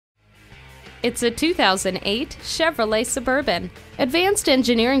It's a 2008 Chevrolet Suburban. Advanced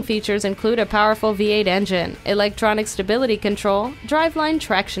engineering features include a powerful V8 engine, electronic stability control, driveline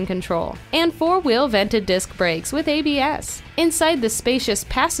traction control, and four-wheel vented disc brakes with ABS. Inside the spacious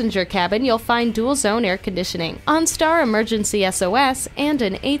passenger cabin, you'll find dual-zone air conditioning, OnStar emergency SOS, and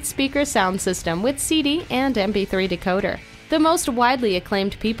an 8-speaker sound system with CD and MP3 decoder. The most widely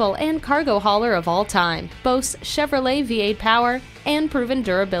acclaimed people and cargo hauler of all time, boasts Chevrolet V8 power and proven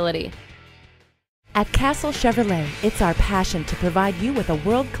durability. At Castle Chevrolet, it's our passion to provide you with a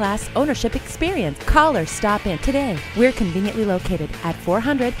world-class ownership experience. Call or stop in today. We're conveniently located at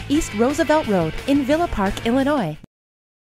 400 East Roosevelt Road in Villa Park, Illinois.